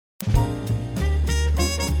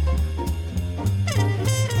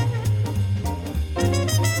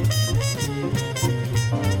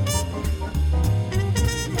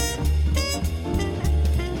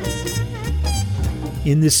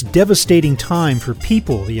In this devastating time for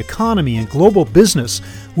people, the economy, and global business,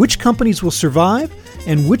 which companies will survive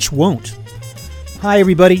and which won't? Hi,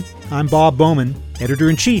 everybody. I'm Bob Bowman,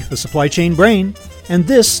 Editor-in-Chief of Supply Chain Brain, and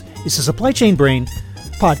this is the Supply Chain Brain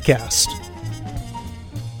podcast.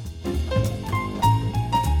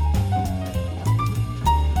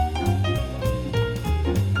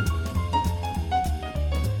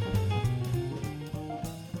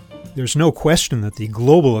 There's no question that the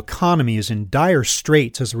global economy is in dire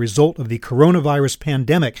straits as a result of the coronavirus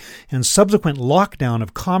pandemic and subsequent lockdown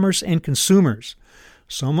of commerce and consumers.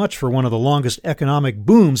 So much for one of the longest economic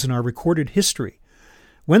booms in our recorded history.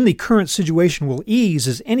 When the current situation will ease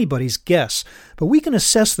is anybody's guess, but we can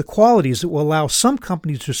assess the qualities that will allow some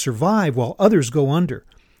companies to survive while others go under.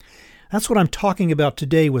 That's what I'm talking about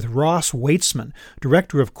today with Ross Weitzman,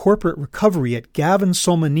 Director of Corporate Recovery at Gavin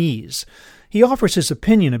Solmonese. He offers his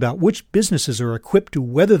opinion about which businesses are equipped to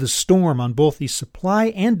weather the storm on both the supply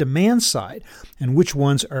and demand side, and which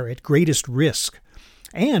ones are at greatest risk.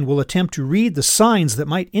 And will attempt to read the signs that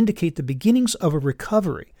might indicate the beginnings of a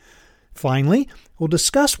recovery. Finally, we'll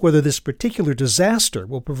discuss whether this particular disaster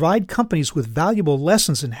will provide companies with valuable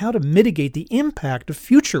lessons in how to mitigate the impact of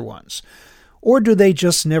future ones. Or do they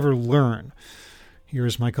just never learn? Here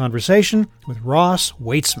is my conversation with Ross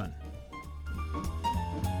Weitzman.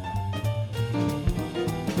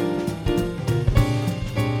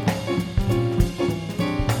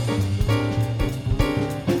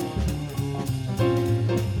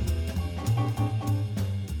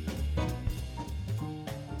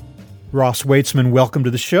 Ross Weitzman, welcome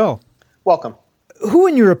to the show. Welcome. Who,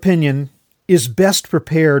 in your opinion, is best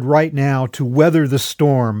prepared right now to weather the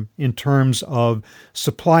storm in terms of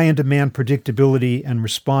supply and demand predictability and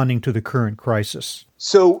responding to the current crisis?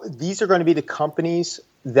 So these are going to be the companies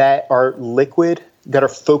that are liquid, that are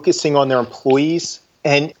focusing on their employees,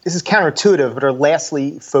 and this is counterintuitive, but are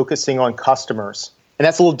lastly focusing on customers. And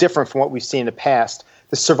that's a little different from what we've seen in the past.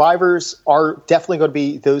 The survivors are definitely going to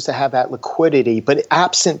be those that have that liquidity, but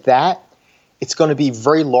absent that, it's going to be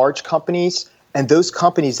very large companies and those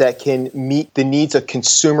companies that can meet the needs of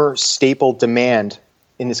consumer staple demand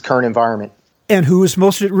in this current environment. And who is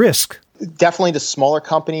most at risk? Definitely the smaller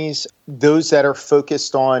companies, those that are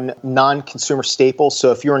focused on non-consumer staples.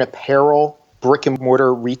 So if you're an apparel, brick and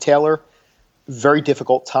mortar retailer, very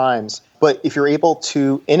difficult times. But if you're able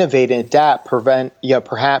to innovate and adapt,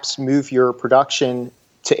 perhaps move your production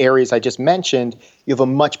to areas I just mentioned, you have a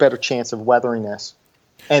much better chance of weathering this.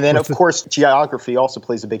 And then, of course, geography also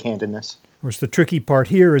plays a big hand in this. Of course, the tricky part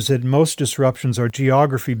here is that most disruptions are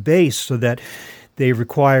geography-based, so that they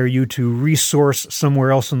require you to resource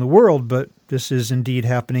somewhere else in the world, but this is indeed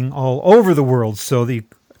happening all over the world. So the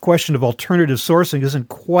question of alternative sourcing isn't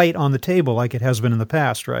quite on the table like it has been in the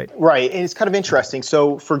past, right? Right. And it's kind of interesting.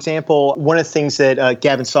 So, for example, one of the things that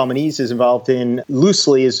Gavin Solmonese is involved in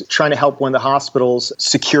loosely is trying to help one of the hospitals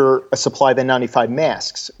secure a supply of N95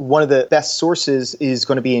 masks. One of the best sources is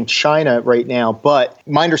going to be in China right now. But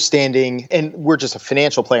my understanding, and we're just a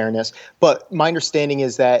financial player in this, but my understanding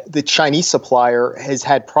is that the Chinese supplier has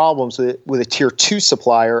had problems with a tier 2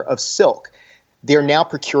 supplier of silk. They're now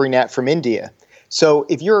procuring that from India. So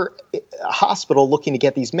if you're a hospital looking to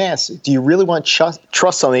get these masks, do you really want to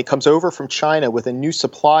trust something that comes over from China with a new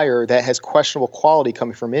supplier that has questionable quality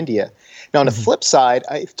coming from India? Now, on the flip side,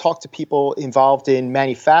 I've talked to people involved in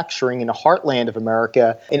manufacturing in the heartland of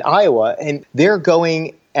America, in Iowa, and they're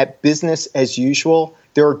going at business as usual.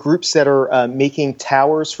 There are groups that are making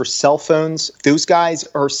towers for cell phones. Those guys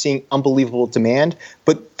are seeing unbelievable demand,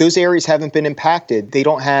 but those areas haven't been impacted. They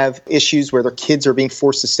don't have issues where their kids are being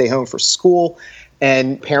forced to stay home for school,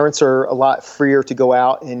 and parents are a lot freer to go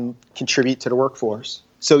out and contribute to the workforce.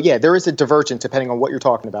 So yeah, there is a divergence depending on what you're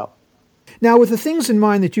talking about. Now, with the things in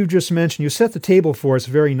mind that you just mentioned, you set the table for us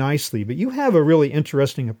very nicely, but you have a really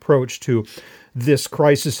interesting approach to this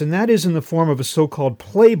crisis, and that is in the form of a so-called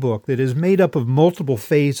playbook that is made up of multiple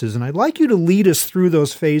phases. And I'd like you to lead us through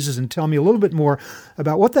those phases and tell me a little bit more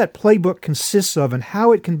about what that playbook consists of and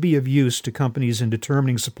how it can be of use to companies in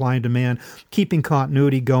determining supply and demand, keeping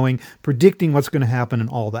continuity going, predicting what's going to happen, and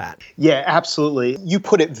all that. Yeah, absolutely. You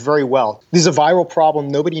put it very well. This is a viral problem.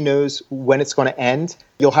 Nobody knows when it's going to end.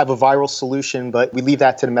 You'll have a viral solution, but we leave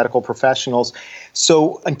that to the medical professionals.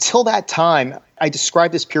 So until that time, I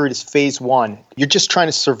describe this period as phase 1. You're just trying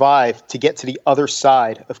to survive to get to the other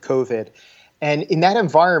side of COVID. And in that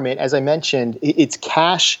environment, as I mentioned, it's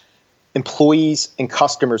cash, employees, and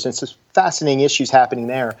customers. And it's fascinating issues happening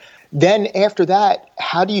there. Then after that,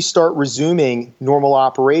 how do you start resuming normal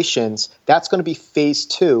operations? That's going to be phase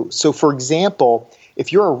 2. So for example,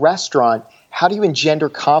 if you're a restaurant, how do you engender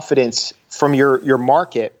confidence from your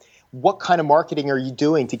market? What kind of marketing are you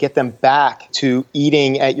doing to get them back to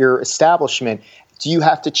eating at your establishment? Do you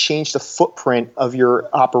have to change the footprint of your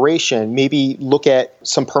operation? Maybe look at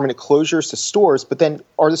some permanent closures to stores, but then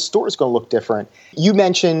are the stores going to look different? You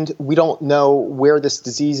mentioned we don't know where this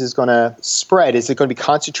disease is going to spread. Is it going to be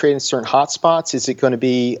concentrated in certain hotspots? Is it going to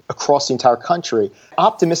be across the entire country?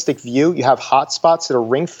 Optimistic view, you have hotspots that are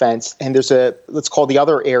ring fenced, and there's let's call the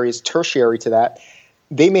other areas tertiary to that.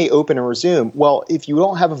 They may open and resume. Well, if you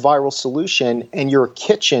don't have a viral solution and you're a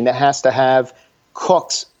kitchen that has to have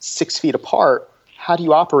cooks 6 feet apart, how do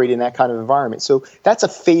you operate in that kind of environment? So that's a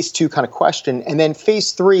phase 2 kind of question. And then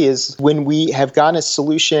phase 3 is when we have gotten a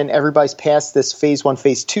solution, everybody's past this phase 1,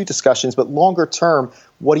 phase 2 discussions, but longer term,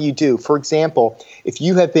 what do you do? For example, if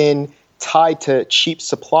you have been tied to cheap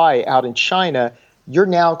supply out in China, you're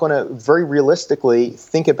now going to very realistically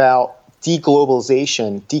think about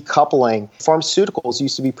deglobalization, decoupling. Pharmaceuticals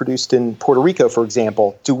used to be produced in Puerto Rico, for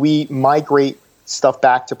example. Do we migrate stuff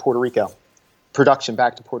back to Puerto Rico? Production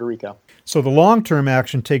back to Puerto Rico? So the long-term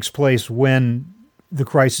action takes place when the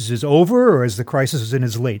crisis is over, or as the crisis is in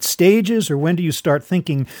its late stages, or when do you start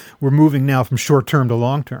thinking we're moving now from short-term to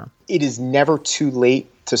long-term? It is never too late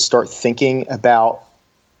to start thinking about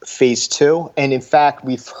phase 2. And in fact,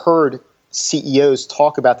 we've heard CEOs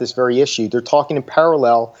talk about this very issue. They're talking in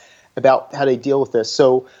parallel about how they deal with this.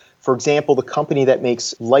 So, for example, the company that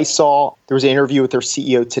makes Lysol, there was an interview with their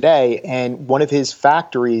CEO today, and one of his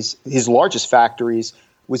factories, his largest factories,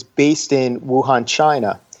 was based in Wuhan,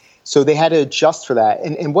 China. So they had to adjust for that.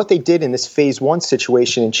 And what they did in this phase 1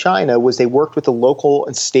 situation in China was they worked with the local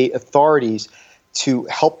and state authorities to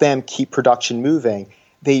help them keep production moving.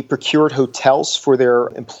 They procured hotels for their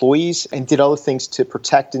employees and did other things to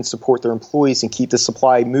protect and support their employees and keep the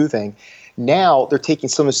supply moving. Now they're taking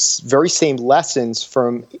some of the very same lessons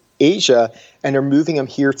from Asia and they're moving them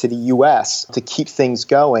here to the U.S. to keep things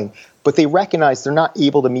going. But they recognize they're not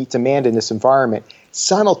able to meet demand in this environment.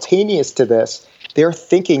 Simultaneous to this, they're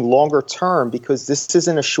thinking longer term because this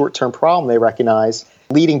isn't a short-term problem, they recognize.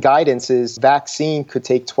 Leading guidance is vaccine could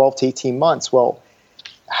take 12 to 18 months. Well,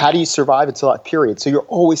 how do you survive until that period? So you're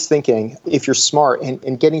always thinking, if you're smart,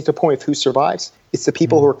 and getting to the point of who survives, it's the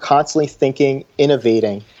people who are constantly thinking,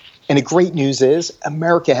 innovating. And the great news is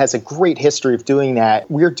America has a great history of doing that.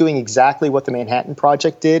 We're doing exactly what the Manhattan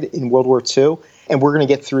Project did in World War II, and we're going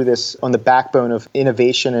to get through this on the backbone of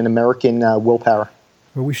innovation and American willpower.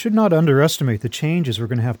 Well, we should not underestimate the changes we're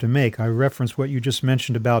going to have to make. I referenced what you just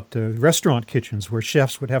mentioned about restaurant kitchens where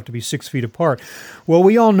chefs would have to be 6 feet apart. Well,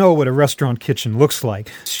 we all know what a restaurant kitchen looks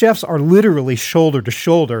like. Chefs are literally shoulder to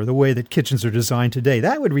shoulder the way that kitchens are designed today.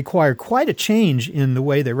 That would require quite a change in the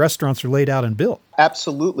way that restaurants are laid out and built.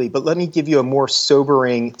 Absolutely. But let me give you a more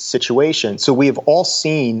sobering situation. So we have all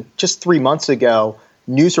seen just 3 months ago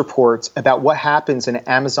news reports about what happens in an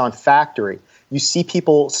Amazon factory. You see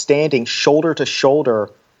people standing shoulder to shoulder,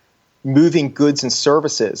 moving goods and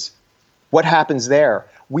services. What happens there?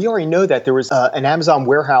 We already know that there was an Amazon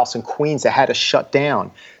warehouse in Queens that had to shut down.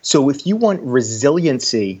 So if you want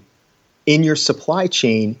resiliency in your supply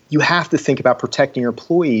chain, you have to think about protecting your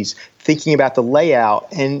employees, thinking about the layout,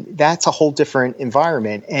 and that's a whole different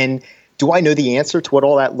environment. And do I know the answer to what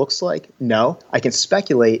all that looks like? No, I can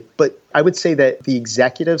speculate, but I would say that the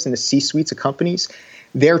executives and the C-suites of companies,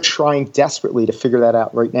 they're trying desperately to figure that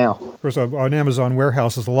out right now. Of course, an Amazon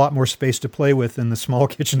warehouse is a lot more space to play with than the small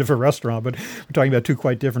kitchen of a restaurant, but we're talking about two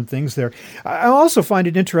quite different things there. I also find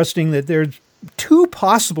it interesting that there's two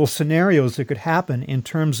possible scenarios that could happen in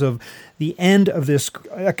terms of the end of this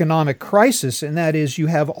economic crisis, and that is you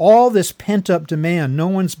have all this pent-up demand. No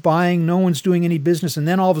one's buying, no one's doing any business, and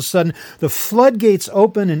then all of a sudden the floodgates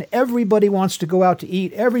open and everybody wants to go out to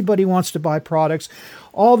eat, everybody wants to buy products,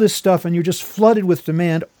 all this stuff, and you're just flooded with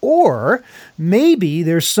demand. Or maybe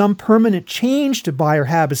there's some permanent change to buyer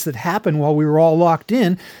habits that happened while we were all locked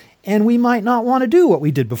in, and we might not want to do what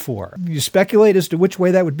we did before. You speculate as to which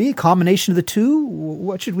way that would be, a combination of the two?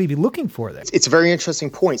 What should we be looking for there? It's a very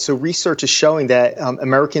interesting point. So research is showing that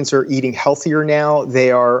Americans are eating healthier now.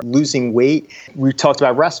 They are losing weight. We talked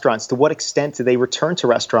about restaurants. To what extent do they return to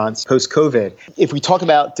restaurants post-COVID? If we talk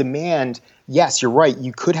about demand, yes, you're right.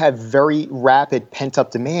 You could have very rapid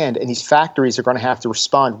pent-up demand, and these factories are going to have to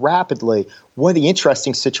respond rapidly. One of the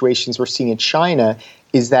interesting situations we're seeing in China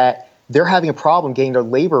is that they're having a problem getting their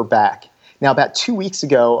labor back. Now, about 2 weeks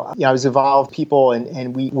ago, I was involved with people,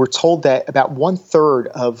 and we were told that about 1/3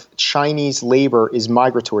 of Chinese labor is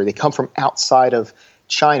migratory. They come from outside of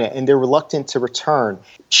China, and they're reluctant to return.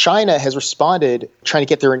 China has responded trying to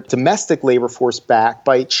get their domestic labor force back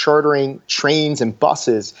by chartering trains and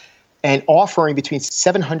buses and offering between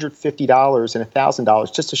 $750 and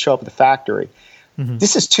 $1,000 just to show up at the factory.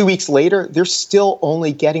 This is 2 weeks later. They're still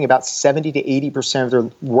only getting about 70 to 80% of their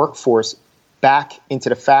workforce back into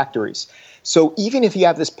the factories. So even if you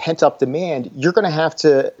have this pent-up demand, you're going to have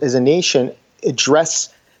to, as a nation,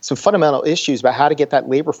 address some fundamental issues about how to get that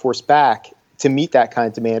labor force back to meet that kind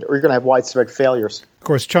of demand, or you're going to have widespread failures. Of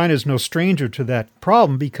course, China is no stranger to that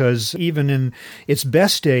problem because even in its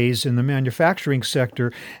best days in the manufacturing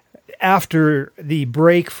sector, after the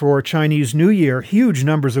break for Chinese New Year, huge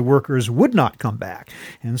numbers of workers would not come back.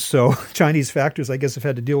 And so Chinese factories, I guess, have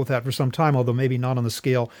had to deal with that for some time, although maybe not on the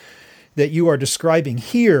scale that you are describing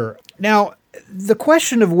here. Now, the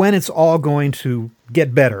question of when it's all going to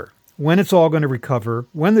get better, when it's all going to recover,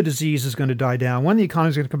 when the disease is going to die down, when the economy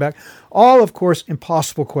is going to come back, all, of course,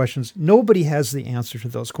 impossible questions. Nobody has the answer to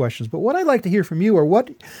those questions. But what I'd like to hear from you are what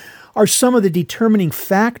are some of the determining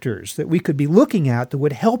factors that we could be looking at that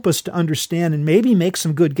would help us to understand and maybe make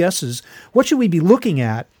some good guesses? What should we be looking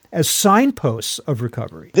at as signposts of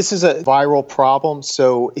recovery? This is a viral problem,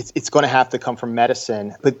 so it's going to have to come from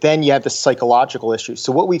medicine. But then you have the psychological issue.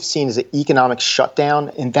 So what we've seen is an economic shutdown,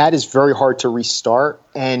 and that is very hard to restart.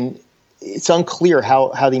 And it's unclear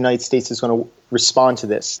how the United States is going to respond to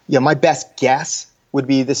this. My best guess would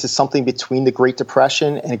be this is something between the Great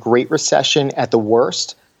Depression and a Great Recession at the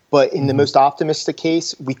worst. But in the most optimistic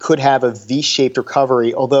case, we could have a V-shaped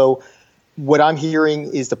recovery, although what I'm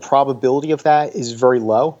hearing is the probability of that is very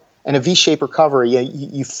low. And a V-shaped recovery,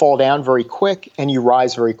 you fall down very quick and you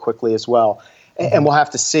rise very quickly as well. And we'll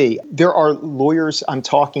have to see. There are lawyers I'm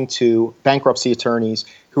talking to, bankruptcy attorneys,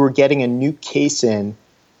 who are getting a new case in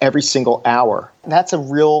every single hour. And that's a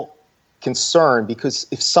real concern because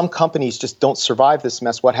if some companies just don't survive this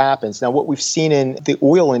mess, what happens? Now, what we've seen in the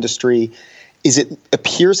oil industry is it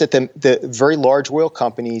appears that the very large oil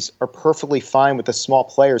companies are perfectly fine with the small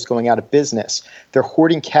players going out of business. They're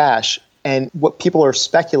hoarding cash. And what people are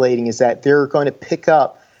speculating is that they're going to pick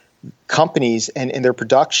up companies and their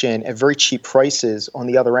production at very cheap prices on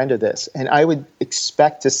the other end of this. And I would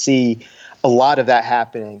expect to see a lot of that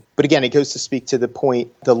happening. But again, it goes to speak to the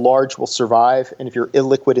point, the large will survive. And if you're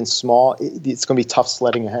illiquid and small, it's going to be tough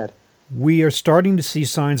sledding ahead. We are starting to see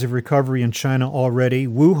signs of recovery in China already.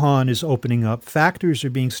 Wuhan is opening up. Factories are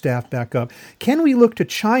being staffed back up. Can we look to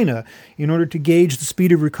China in order to gauge the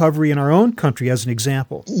speed of recovery in our own country as an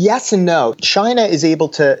example? Yes and no. China is able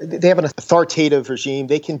to, they have an authoritative regime.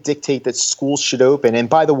 They can dictate that schools should open. And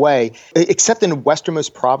by the way, except in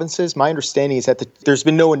westernmost provinces, my understanding is that there's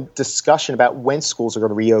been no discussion about when schools are going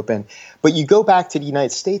to reopen. But you go back to the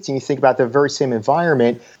United States and you think about the very same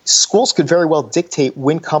environment, schools could very well dictate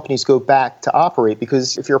when companies go back to operate,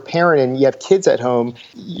 because if you're a parent and you have kids at home,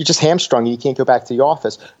 you're just hamstrung and you can't go back to the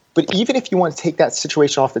office. But even if you want to take that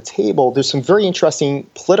situation off the table, there's some very interesting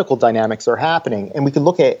political dynamics that are happening. And we could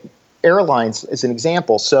look at airlines as an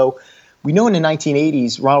example. So we know in the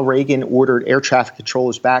 1980s, Ronald Reagan ordered air traffic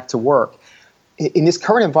controllers back to work. In this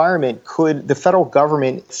current environment, could the federal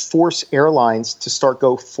government force airlines to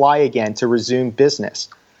go fly again to resume business?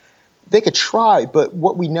 They could try, but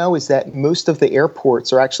what we know is that most of the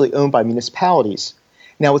airports are actually owned by municipalities.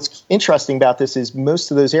 Now, what's interesting about this is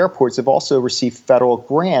most of those airports have also received federal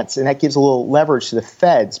grants, and that gives a little leverage to the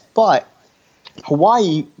feds. But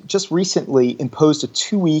Hawaii just recently imposed a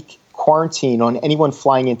 2-week quarantine on anyone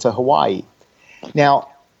flying into Hawaii. Now,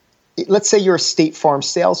 let's say you're a State Farm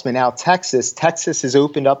salesman out of Texas. Texas has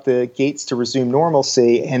opened up the gates to resume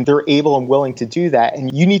normalcy, and they're able and willing to do that.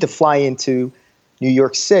 And you need to fly into New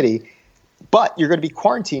York City, but you're going to be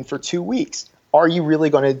quarantined for 2 weeks. Are you really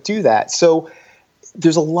going to do that? So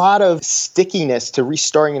there's a lot of stickiness to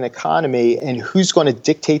restarting an economy, and who's going to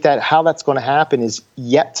dictate that, how that's going to happen is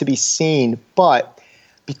yet to be seen. But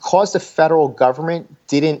because the federal government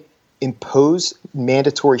didn't impose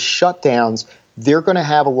mandatory shutdowns, they're going to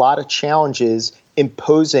have a lot of challenges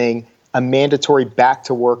imposing a mandatory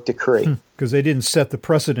back-to-work decree. Because they didn't set the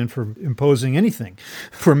precedent for imposing anything,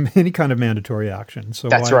 for any kind of mandatory action. So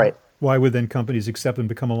that's right. Why would then companies accept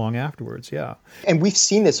and come along afterwards? Yeah. And we've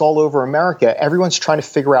seen this all over America. Everyone's trying to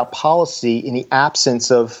figure out policy in the absence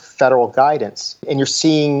of federal guidance. And you're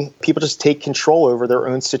seeing people just take control over their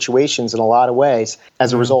own situations in a lot of ways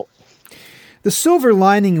as a result. The silver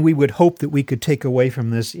lining we would hope that we could take away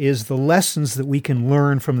from this is the lessons that we can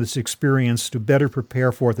learn from this experience to better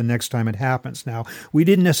prepare for it the next time it happens. Now, we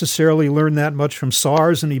didn't necessarily learn that much from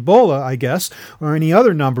SARS and Ebola, I guess, or any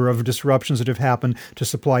other number of disruptions that have happened to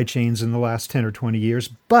supply chains in the last 10 or 20 years.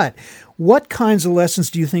 But what kinds of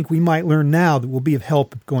lessons do you think we might learn now that will be of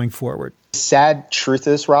help going forward? The sad truth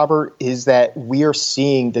of this, Robert, is that we are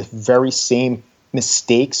seeing the very same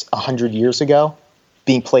mistakes 100 years ago.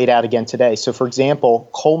 being played out again today. So, for example,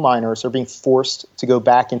 coal miners are being forced to go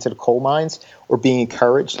back into the coal mines or being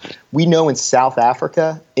encouraged. We know in South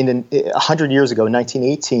Africa, 100 years ago, in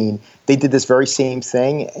 1918, they did this very same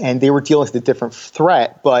thing, and they were dealing with a different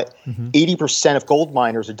threat, but 80% of gold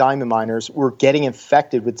miners or diamond miners were getting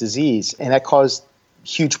infected with disease, and that caused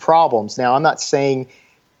huge problems. Now, I'm not saying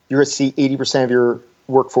you're going to see 80% of your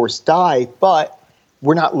workforce die, but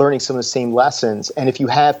we're not learning some of the same lessons. And if you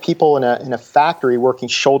have people in a factory working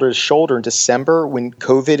shoulder to shoulder in December when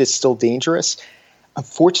COVID is still dangerous,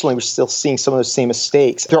 unfortunately, we're still seeing some of those same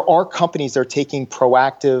mistakes. There are companies that are taking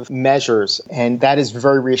proactive measures, and that is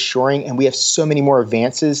very reassuring. And we have so many more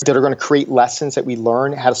advances that are going to create lessons that we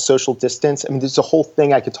learn how to social distance. I mean, there's a whole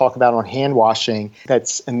thing I could talk about on hand washing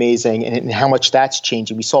that's amazing and how much that's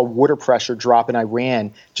changing. We saw water pressure drop in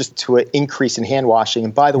Iran just to an increase in hand washing.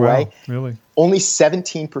 And by the way, really? Only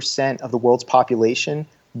 17% of the world's population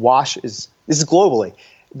this is globally,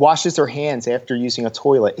 washes their hands after using a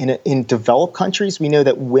toilet. In developed countries, we know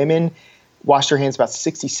that women wash their hands about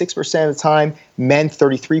 66% of the time, men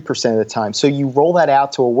 33% of the time. So you roll that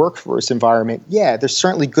out to a workforce environment, there's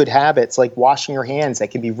certainly good habits like washing your hands that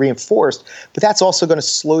can be reinforced, but that's also going to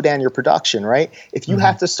slow down your production, right? If you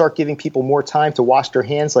have to start giving people more time to wash their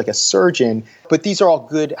hands like a surgeon, but these are all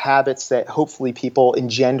good habits that hopefully people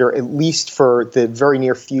engender at least for the very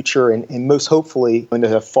near future and most hopefully into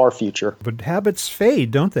the far future. But habits fade,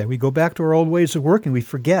 don't they? We go back to our old ways of working. We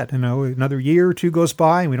forget, another year or two goes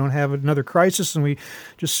by and we don't have another crisis and we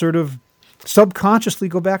just sort of subconsciously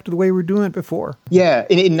go back to the way we were doing it before. Yeah.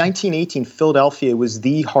 In 1918, Philadelphia was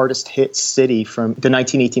the hardest hit city from the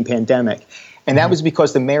 1918 pandemic. And that was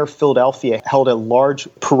because the mayor of Philadelphia held a large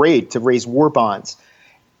parade to raise war bonds.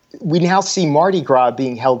 We now see Mardi Gras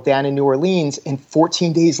being held down in New Orleans, and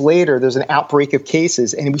 14 days later, there's an outbreak of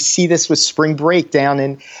cases. And we see this with spring break down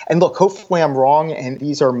in, and look, hopefully I'm wrong, and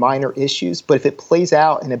these are minor issues, but if it plays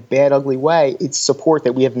out in a bad, ugly way, it's support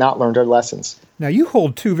that we have not learned our lessons. Now, you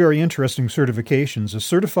hold two very interesting certifications, a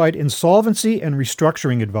certified insolvency and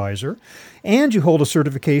restructuring advisor, and you hold a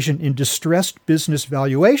certification in distressed business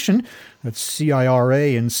valuation, that's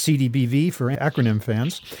CIRA and CDBV for acronym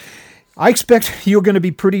fans. I expect you're going to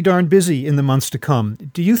be pretty darn busy in the months to come.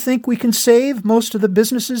 Do you think we can save most of the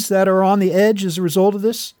businesses that are on the edge as a result of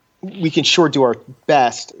this? We can sure do our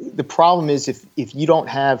best. The problem is if you don't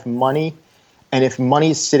have money, and if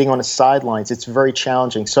money is sitting on the sidelines, it's very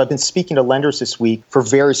challenging. So I've been speaking to lenders this week for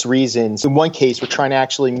various reasons. In one case, we're trying to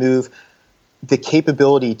actually move the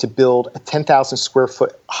capability to build a 10,000 square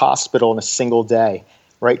foot hospital in a single day.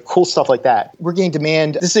 Right? Cool stuff like that. We're getting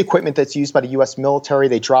demand. This is equipment that's used by the U.S. military.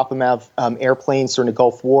 They drop them out of airplanes during the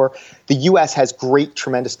Gulf War. The U.S. has great,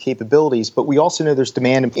 tremendous capabilities, but we also know there's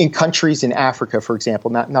demand in countries in Africa, for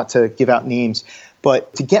example, not to give out names.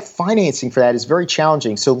 But to get financing for that is very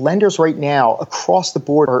challenging. So lenders right now across the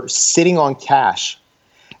board are sitting on cash.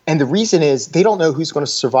 And the reason is they don't know who's going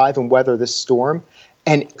to survive and weather this storm.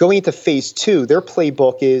 And going into phase 2, their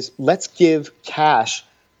playbook is let's give cash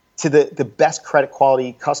to the best credit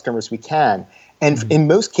quality customers we can. And in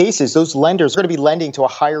most cases, those lenders are going to be lending to a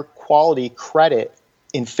higher quality credit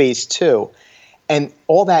in phase 2. And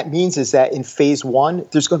all that means is that in phase 1,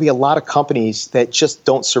 there's going to be a lot of companies that just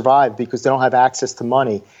don't survive because they don't have access to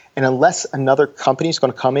money. And unless another company is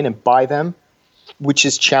going to come in and buy them, which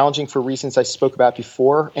is challenging for reasons I spoke about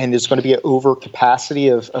before, and there's going to be an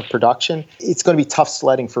overcapacity of production, it's going to be tough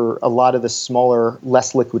sledding for a lot of the smaller,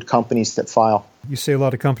 less liquid companies that file. You say a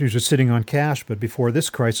lot of companies are sitting on cash, but before this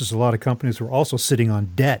crisis, a lot of companies were also sitting on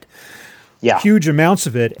debt. Yeah. Huge amounts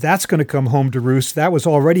of it. That's going to come home to roost. That was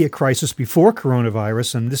already a crisis before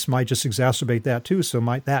coronavirus, and this might just exacerbate that too. So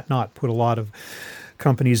might that not put a lot of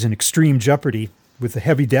companies in extreme jeopardy with the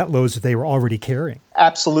heavy debt loads that they were already carrying?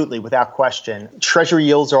 Absolutely, without question. Treasury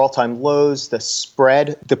yields are all-time lows. The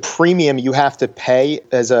spread, the premium you have to pay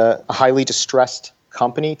as a highly distressed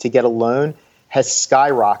company to get a loan has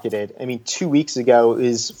skyrocketed. I mean, 2 weeks ago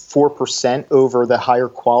is 4% over the higher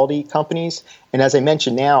quality companies. And as I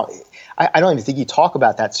mentioned now, I don't even think you talk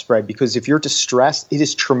about that spread because if you're distressed, it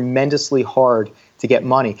is tremendously hard to get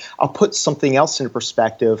money. I'll put something else into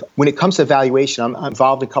perspective. When it comes to valuation, I'm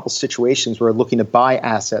involved in a couple situations where we're looking to buy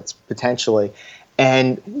assets potentially.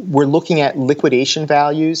 And we're looking at liquidation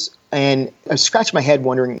values. And I scratch my head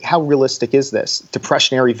wondering, how realistic is this?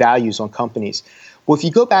 Depressionary values on companies. Well, if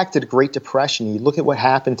you go back to the Great Depression, you look at what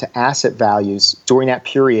happened to asset values during that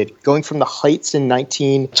period, going from the heights in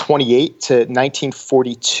 1928 to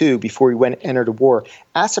 1942 before we entered a war,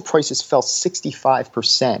 asset prices fell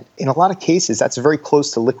 65%. In a lot of cases, that's very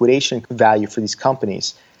close to liquidation value for these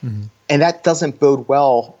companies. Mm-hmm. And that doesn't bode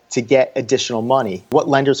well to get additional money. What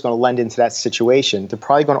lender is going to lend into that situation? They're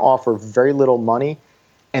probably going to offer very little money,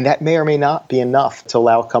 and that may or may not be enough to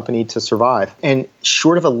allow a company to survive. And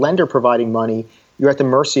short of a lender providing money, you're at the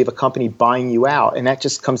mercy of a company buying you out. And that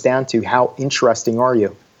just comes down to how interesting are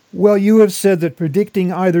you? Well, you have said that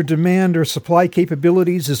predicting either demand or supply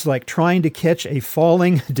capabilities is like trying to catch a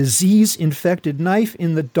falling, disease-infected knife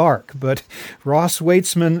in the dark. But Ross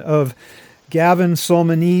Weitzman of Gavin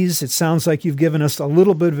Solmonese, it sounds like you've given us a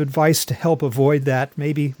little bit of advice to help avoid that.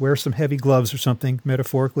 Maybe wear some heavy gloves or something,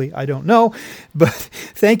 metaphorically. I don't know. But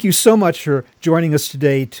thank you so much for joining us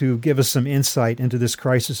today to give us some insight into this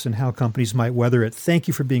crisis and how companies might weather it. Thank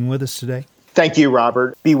you for being with us today. Thank you,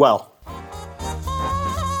 Robert. Be well.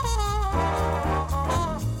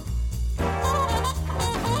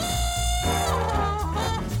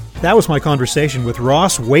 That was my conversation with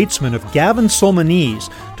Ross Weitzman of Gavin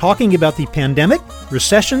Solmonese, talking about the pandemic,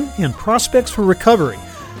 recession, and prospects for recovery.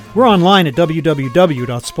 We're online at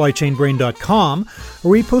www.supplychainbrain.com,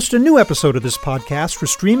 where we post a new episode of this podcast for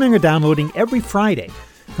streaming or downloading every Friday.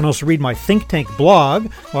 You can also read my Think Tank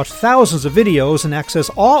blog, watch thousands of videos, and access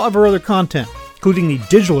all of our other content, including the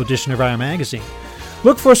digital edition of our magazine.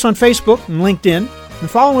 Look for us on Facebook and LinkedIn, and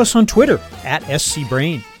follow us on Twitter at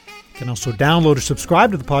SCBrain. You can also download or subscribe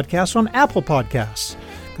to the podcast on Apple Podcasts.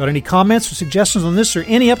 Got any comments or suggestions on this or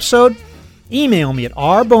any episode? Email me at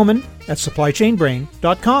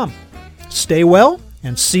rbowman@supplychainbrain.com. Stay well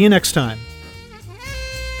and see you next time.